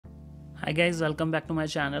Hi guys, welcome back to my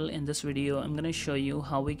channel. In this video I'm going to show you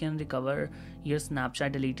how we can recover your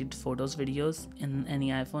Snapchat deleted photos videos in any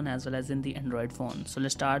iPhone as well as in the Android phone. So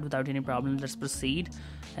let's start without any problem. Let's proceed.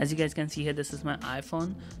 As you guys can see here, this is my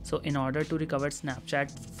iPhone. So in order to recover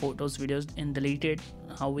Snapchat photos videos in deleted,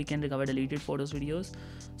 how we can recover deleted photos videos.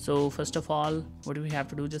 So first of all, what do we have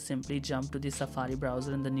to do? Just simply jump to the Safari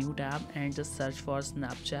browser in the new tab and just search for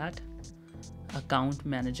Snapchat account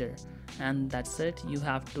manager, and that's it. You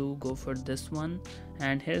have to go for this one,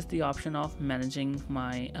 and here's the option of managing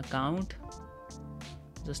my account.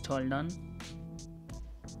 Just hold on.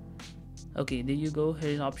 Okay, there you go.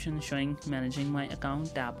 Here's option showing managing my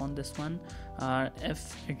account. Tap on this one.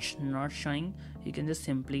 If it's not showing, you can just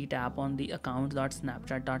simply tap on the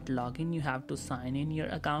account.snapchat.login. You have to sign in your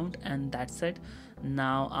account, and that's it.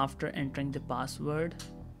 Now after entering the password,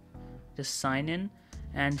 just sign in,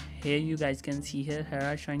 and here you guys can see here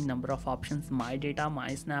are showing number of options: my data,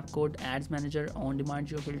 my snap code, ads manager, on demand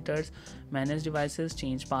geo filters, manage devices,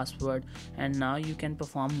 change password. And now you can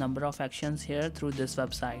perform number of actions here through this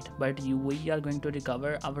website. But we are going to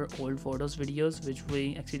recover our old photos videos which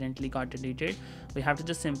we accidentally got deleted. We have to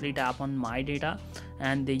just simply tap on my data,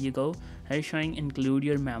 and there you go. Here showing include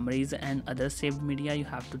your memories and other saved media. You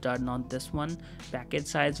have to turn on this one. Package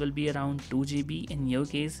size will be around 2 GB. In your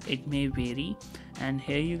case it may vary. And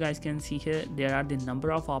here you guys can see here there are the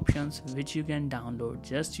number of options which you can download.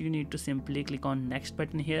 Just you need to simply click on next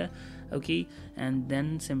button here. Okay, and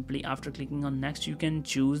then simply after clicking on next, you can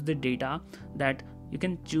choose the data, that you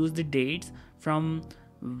can choose the dates from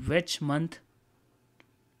which month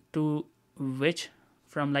to which,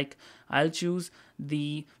 from like I'll choose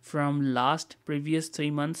the from last previous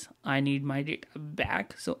 3 months. I need my data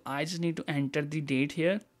back, so I just need to enter the date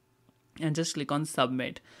here and just click on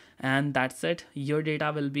submit, and that's it. Your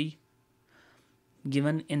data will be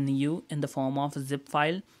given in you in the form of a zip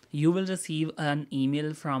file. You will receive an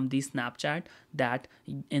email from the Snapchat, that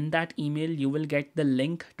in that email you will get the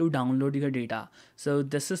link to download your data. So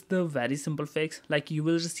this is the very simple fix. Like, you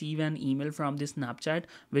will receive an email from the Snapchat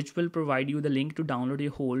which will provide you the link to download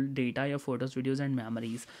your whole data, your photos, videos and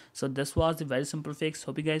memories. So this was the very simple fix.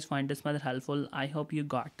 Hope you guys find this method helpful. I hope you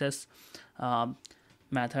got this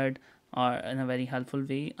method or in a very helpful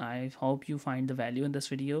way. I hope you find the value in this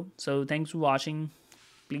video. So thanks for watching.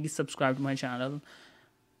 Please subscribe to my channel.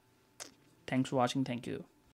 Thanks for watching. Thank you.